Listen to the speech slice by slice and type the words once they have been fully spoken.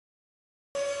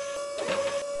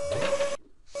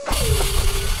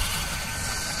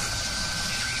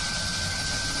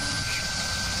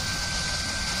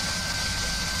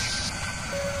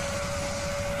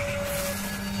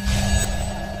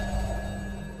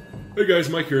Hey guys,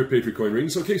 Mike here at Patriot Coin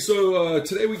Rings. Okay, so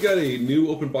today we got a new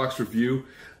open box review.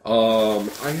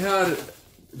 I had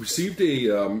received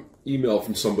a email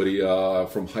from somebody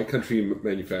from High Country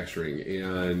Manufacturing,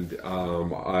 and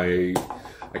I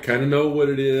kind of know what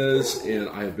it is, and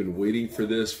I have been waiting for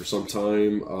this for some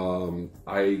time.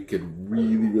 I could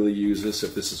really use this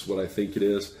if this is what I think it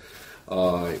is,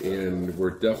 and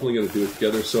we're definitely going to do it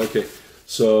together. So okay,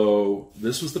 so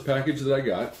this was the package that I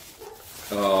got.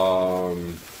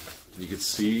 You can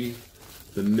see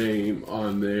the name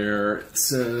on there. It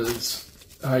says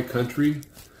High Country,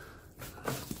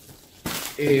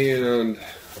 and I'm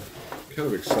kind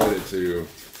of excited to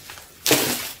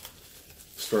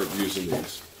start using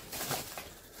these.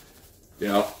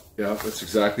 Yeah, that's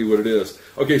exactly what it is.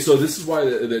 Okay, so this is why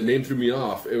the name threw me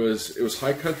off. It was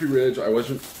High Country Ridge. I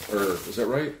wasn't, or is that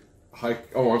right?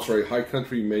 I'm sorry, High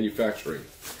Country Manufacturing,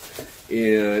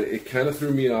 and it kind of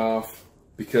threw me off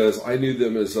because I knew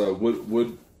them as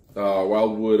Wildwood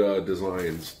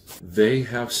Designs. They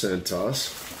have sent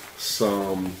us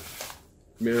some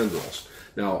mandrels.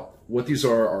 Now, what these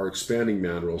are expanding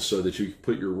mandrels so that you can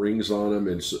put your rings on them.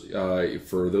 And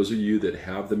for those of you that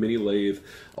have the Mini-Lathe,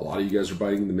 a lot of you guys are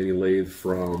buying the Mini-Lathe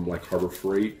from like Harbor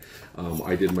Freight.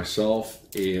 I did myself,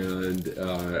 and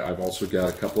I've also got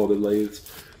a couple other lathes,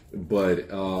 but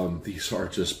these are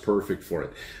just perfect for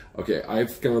it. Okay,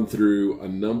 I've gone through a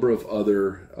number of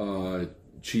other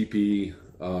cheapy,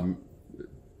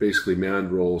 basically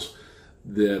mandrels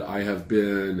that I have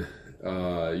been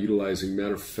utilizing.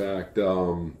 Matter of fact,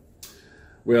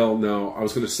 well, no, I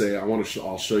was going to say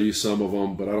I'll show you some of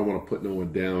them, but I don't want to put no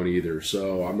one down either.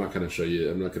 So I'm not going to show you.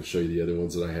 I'm not going to show you the other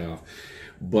ones that I have.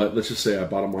 But let's just say I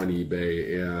bought them on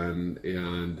eBay, and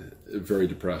very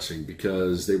depressing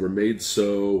because they were made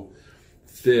so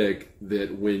thick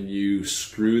that when you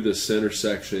screw the center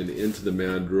section into the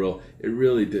mandrel, it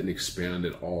really didn't expand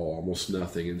at all, almost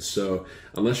nothing. And so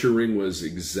unless your ring was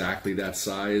exactly that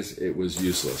size, it was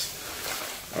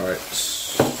useless. All right,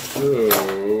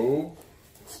 so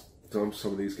let's dump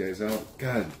some of these guys out.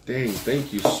 God dang,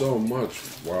 thank you so much,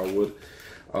 Wildwood.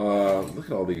 Look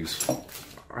at all these.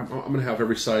 I'm gonna have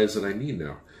every size that I need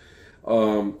now.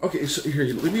 Okay, so here,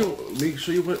 let me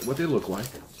show you what they look like.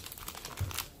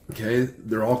 Okay,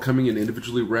 they're all coming in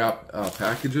individually wrapped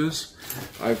packages.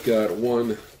 I've got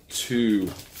 1, 2,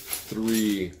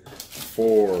 3,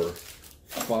 4,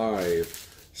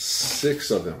 5,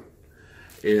 6 of them,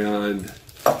 and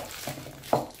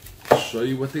I'll show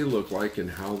you what they look like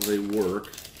and how they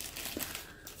work.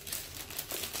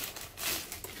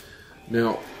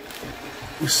 Now,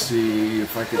 let's see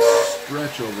if I can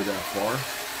stretch over that far.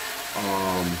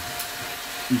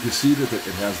 You can see that it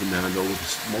has the mandrel with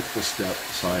a multiple step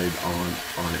side on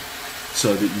it,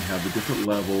 so that you have the different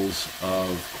levels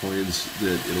of coins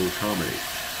that it'll accommodate.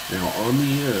 Now on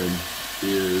the end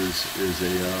is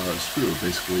a screw,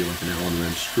 basically like an Allen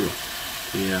wrench screw,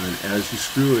 and as you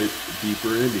screw it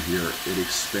deeper into here, it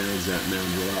expands that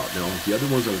mandrel out. Now like the other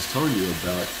ones I was telling you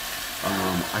about,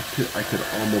 I could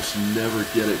almost never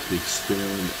get it to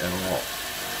expand at all.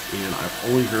 And I've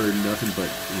only heard nothing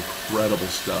but incredible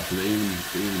stuff, and they even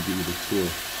give me the tool.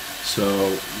 So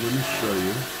let me show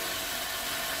you.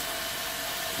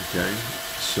 Okay,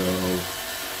 so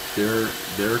there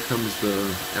comes the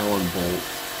Allen bolt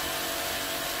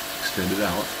extended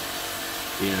out,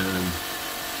 and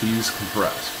he's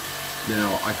compressed.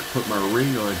 Now I could put my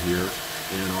ring on here,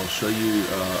 and I'll show you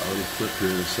a little clip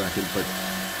here in a second. But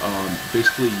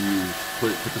basically, you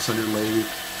put this on your lathe,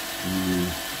 you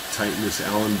tighten this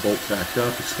Allen bolt back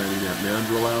up, expanding that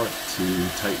mandrel out to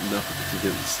tighten up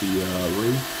against the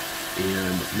ring,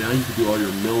 and now you can do all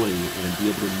your milling and be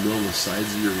able to mill the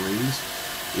sides of your rings.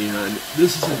 And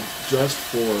this isn't just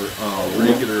for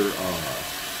regular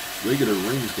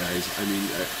rings, guys. I mean,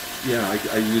 yeah,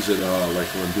 I use it like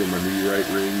when I'm doing my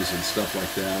meteorite rings and stuff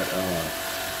like that.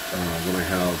 When I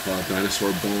have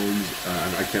dinosaur bones,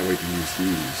 I can't wait to use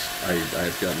these.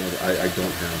 I've got another. I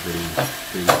don't have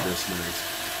anything this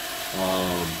nice.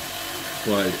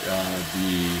 But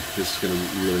this is going to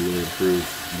really improve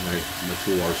my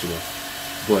tool arsenal.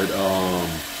 But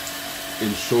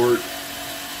in short,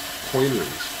 coin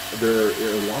rings. There are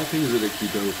a lot of things that can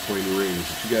be done with coin rings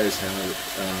that you guys have,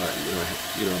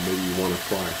 maybe you want to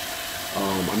try.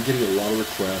 I'm getting a lot of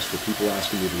requests for people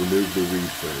asking me to remove the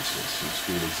reed, for instance. Just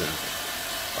give you an example.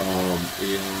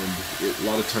 A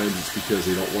lot of times it's because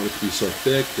they don't want it to be so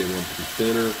thick, they want it to be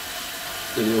thinner,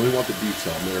 and they only want the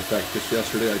detail. Matter of fact, just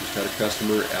yesterday I just had a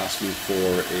customer ask me for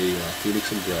a Phoenix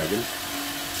and Dragon.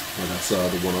 That's the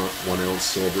 1 ounce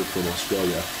silver from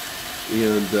Australia.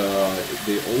 And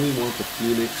they only want the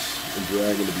phoenix and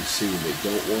dragon to be seen. They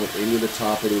don't want any of the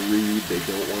top of the reed. They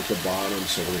don't want the bottom,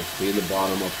 so we're going to clean the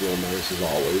bottom up real nice as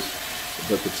always.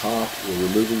 But the top, we're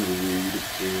removing the reed,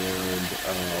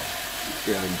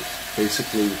 and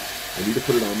basically I need to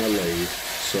put it on my lathe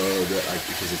so that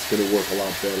because it's going to work a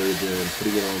lot better than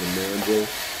putting it on the mandrel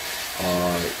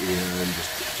and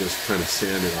just kind of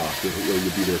sand it off.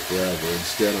 You'll be there forever.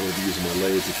 Instead, I'm going to be using my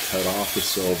lathe to cut off the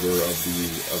silver of the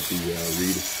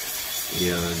reed,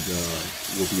 and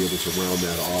we'll be able to round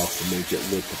that off to make it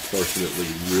look proportionately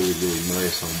really, really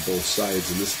nice on both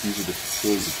sides. And these are the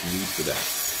tools that you need for that.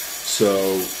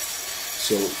 So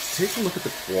take a look at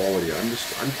the quality.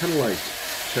 I'm kind of like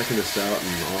checking this out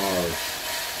in awe of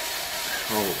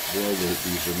how well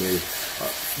these are made.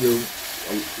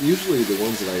 Usually the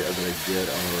ones that I get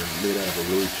are made out of a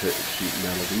really cheap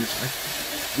metal.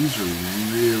 These are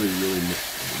really, really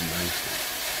nice.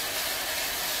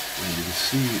 And you can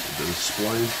see the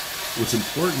spline. What's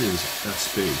important is that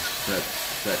space.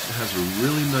 That has a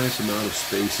really nice amount of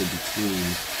space in between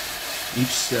each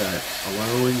set,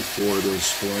 allowing for those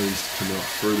splines to come out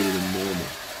further than normal.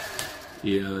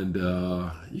 And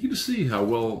you can see how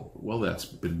well that's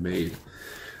been made.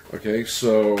 Okay,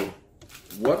 so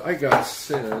what I got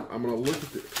sent, I'm going to look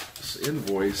at this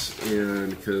invoice, and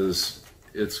because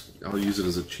I'll use it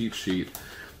as a cheat sheet.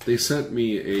 They sent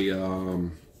me a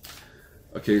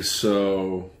okay,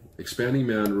 so expanding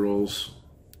mandrels,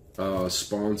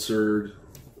 sponsored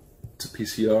to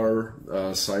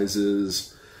PCR,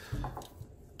 sizes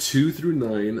 2 through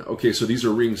 9. Okay, so these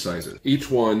are ring sizes.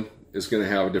 Each one is going to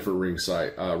have a different ring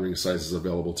sizes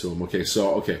available to them. Okay,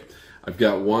 so I've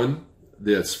got one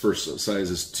that's for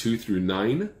sizes 2 through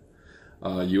 9,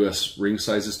 U.S. ring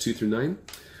sizes 2 through 9.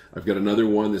 I've got another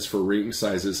one that's for ring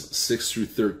sizes 6 through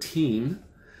 13.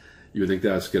 You would think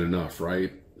that's good enough,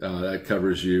 right? That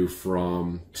covers you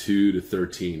from 2 to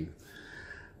 13.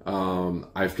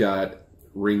 I've got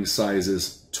ring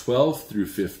sizes 12 through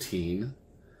 15.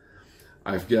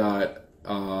 I've got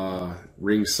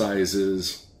ring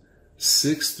sizes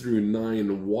 6 through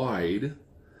 9 wide.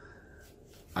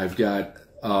 I've got,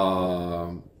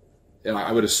 and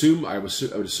I would assume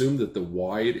that the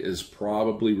wide is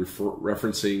probably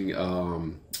referencing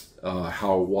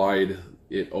how wide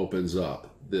it opens up,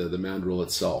 the mandrel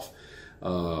itself,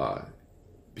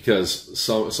 because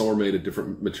some are made of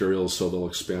different materials, so they'll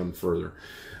expand further.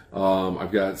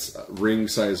 I've got ring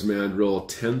size mandrel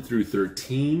 10 through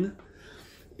 13.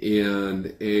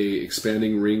 And a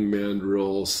expanding ring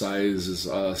mandrel size is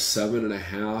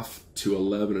 7.5 to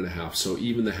 11.5. So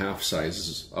even the half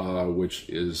sizes, which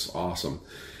is awesome.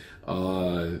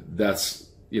 That's,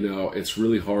 it's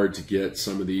really hard to get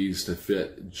some of these to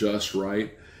fit just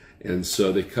right. And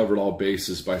so they covered all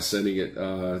bases by sending it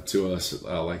to us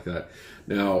like that.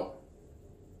 Now,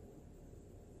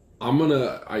 I'm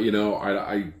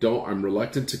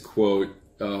reluctant to quote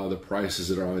the prices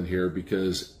that are on here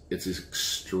because it's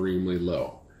extremely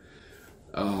low.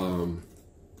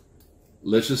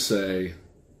 Let's just say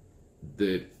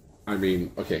that,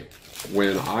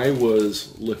 when I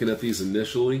was looking at these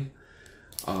initially,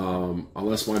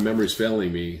 unless my memory's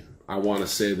failing me, I want to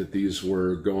say that these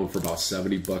were going for about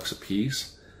 $70 a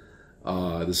piece.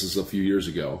 This is a few years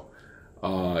ago.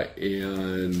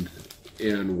 And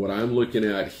what I'm looking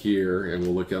at here, and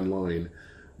we'll look online,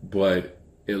 but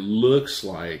it looks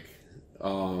like,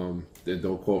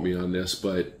 don't quote me on this,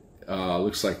 but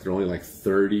looks like they're only like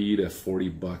 30 to 40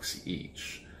 bucks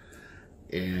each.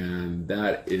 And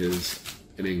that is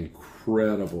an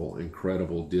incredible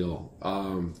deal.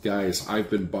 Guys, I've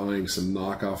been buying some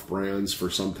knockoff brands for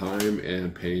some time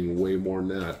and paying way more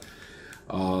than that.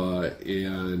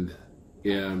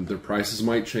 And their prices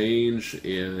might change,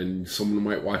 and someone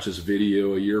might watch this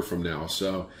video a year from now.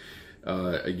 So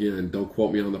again, don't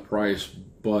quote me on the price,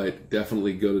 but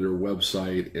definitely go to their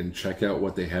website and check out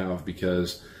what they have,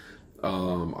 because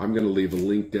I'm going to leave a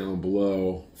link down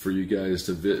below for you guys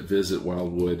to visit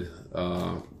Wildwood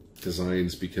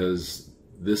Designs, because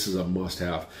this is a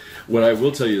must-have. What I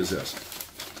will tell you is this: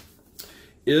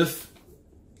 if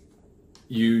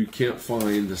you can't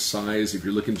find the size, if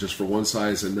you're looking just for one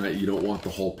size and that you don't want the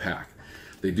whole pack,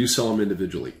 they do sell them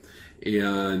individually.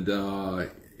 And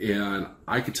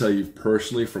I can tell you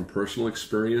personally, from personal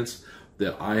experience,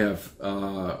 that I have,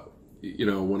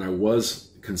 when I was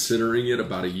considering it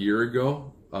about a year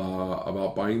ago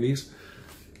about buying these,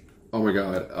 oh my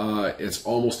God, it's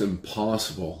almost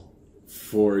impossible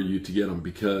for you to get them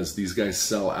because these guys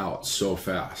sell out so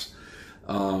fast.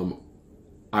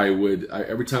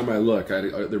 every time I look,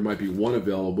 there might be one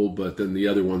available, but then the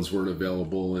other ones weren't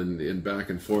available, and back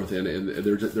and forth, and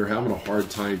they're having a hard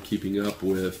time keeping up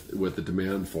with the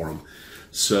demand for them.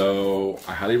 So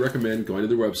I highly recommend going to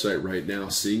their website right now,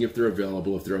 seeing if they're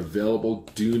available. If they're available,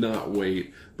 do not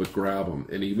wait, but grab them.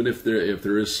 And even if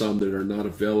there is some that are not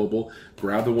available,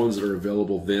 grab the ones that are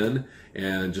available then,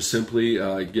 and just simply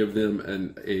give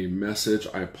them a message.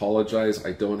 I apologize,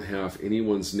 I don't have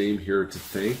anyone's name here to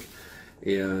thank,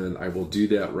 and I will do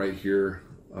that right here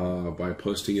by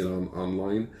posting it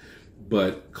online.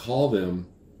 But call them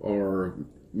or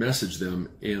message them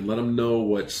and let them know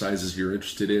what sizes you're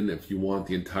interested in, if you want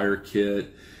the entire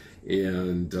kit,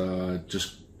 and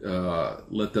just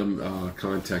let them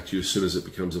contact you as soon as it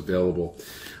becomes available.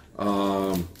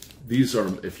 These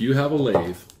are, if you have a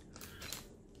lathe,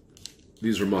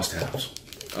 these are must-haves,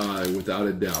 without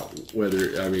a doubt.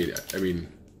 Whether, I mean,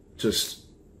 just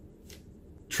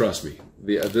trust me,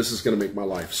 this is going to make my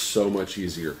life so much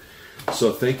easier.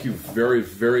 So thank you very,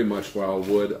 very much,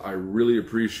 Wildwood. I really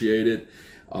appreciate it.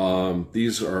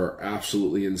 These are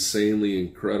absolutely insanely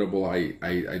incredible. I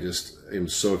just am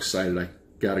so excited. I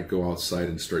got to go outside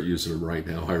and start using them right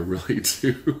now. I really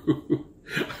do.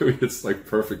 I mean, it's like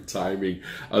perfect timing.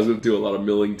 I was going to do a lot of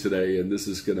milling today, and this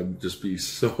is going to just be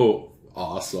so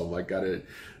awesome. I got it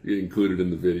included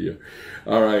in the video.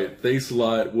 All right. Thanks a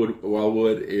lot,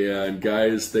 Wildwood. And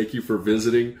guys, thank you for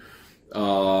visiting.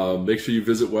 Make sure you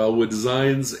visit Wildwood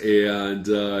Designs,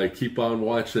 and keep on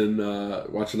watching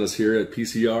us here at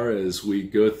PCR as we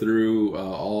go through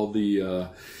all the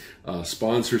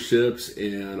sponsorships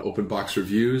and open box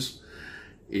reviews.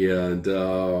 And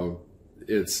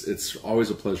it's always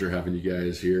a pleasure having you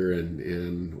guys here,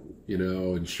 and you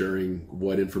know, and sharing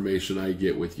what information I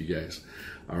get with you guys.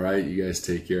 All right, you guys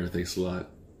take care. Thanks a lot.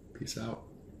 Peace out.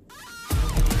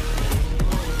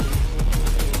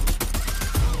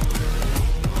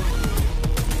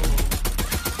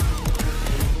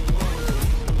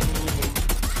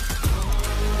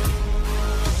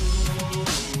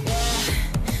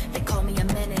 They call me a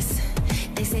menace.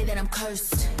 They say that I'm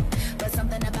cursed, but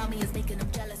something about me is making them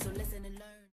jealous.